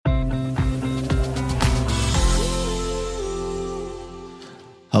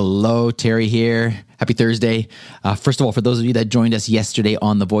Hello, Terry here. Happy Thursday. First of all, for those of you that joined us yesterday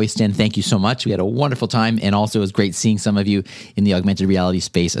on the Voice Stand, thank you so much. We had a wonderful time, and also it was great seeing some of you in the augmented reality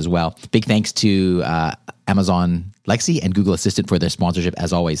space as well. Big thanks to Amazon Lexi and Google Assistant for their sponsorship,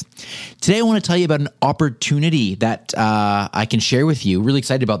 as always. Today, I want to tell you about an opportunity that I can share with you. Really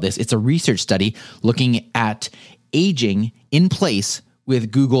excited about this. It's a research study looking at aging in place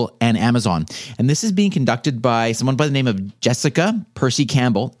with Google and Amazon. And this is being conducted by someone by the name of Jessica Percy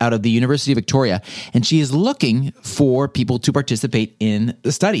Campbell out of the University of Victoria. And she is looking for people to participate in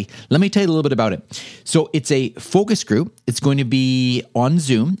the study. Let me tell you a little bit about it. So it's a focus group. It's going to be on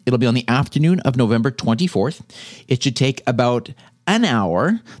Zoom. It'll be on the afternoon of November 24th. It should take about an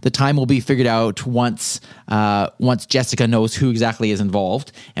hour. The time will be figured out once Jessica knows who exactly is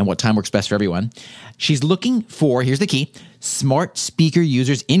involved and what time works best for everyone. She's looking for, here's the key, smart speaker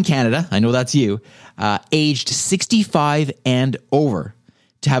users in Canada, I know that's you, aged 65 and over,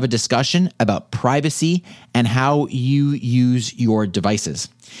 to have a discussion about privacy and how you use your devices.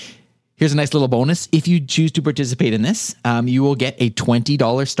 Here's a nice little bonus. If you choose to participate in this, you will get a $20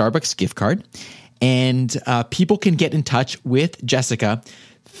 Starbucks gift card. And people can get in touch with Jessica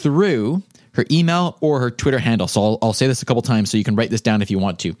through her email or her Twitter handle. So I'll say this a couple times so you can write this down if you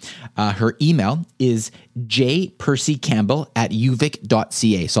want to. Her email is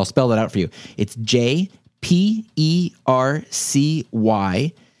jpercycampbell@uvic.ca. So I'll spell that out for you. It's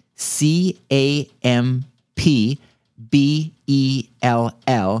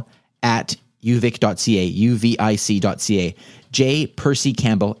uvic.ca.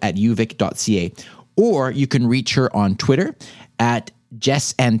 jpercycampbell@uvic.ca. Or you can reach her on Twitter at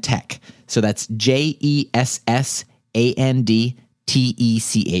Jess and Tech. So that's JESSANDTECH,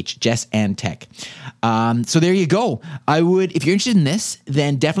 Jess and Tech. So there you go. If you're interested in this,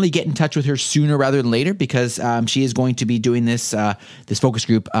 then definitely get in touch with her sooner rather than later, because she is going to be doing this focus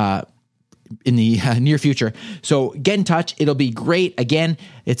group in the near future. So get in touch. It'll be great. Again,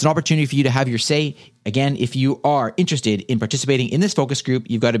 it's an opportunity for you to have your say. Again, if you are interested in participating in this focus group,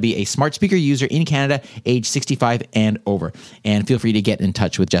 you've got to be a smart speaker user in Canada, age 65 and over. And feel free to get in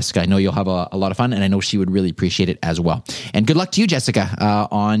touch with Jessica. I know you'll have a lot of fun, and I know she would really appreciate it as well. And good luck to you, Jessica,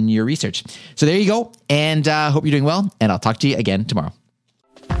 on your research. So there you go. And hope you're doing well, and I'll talk to you again tomorrow.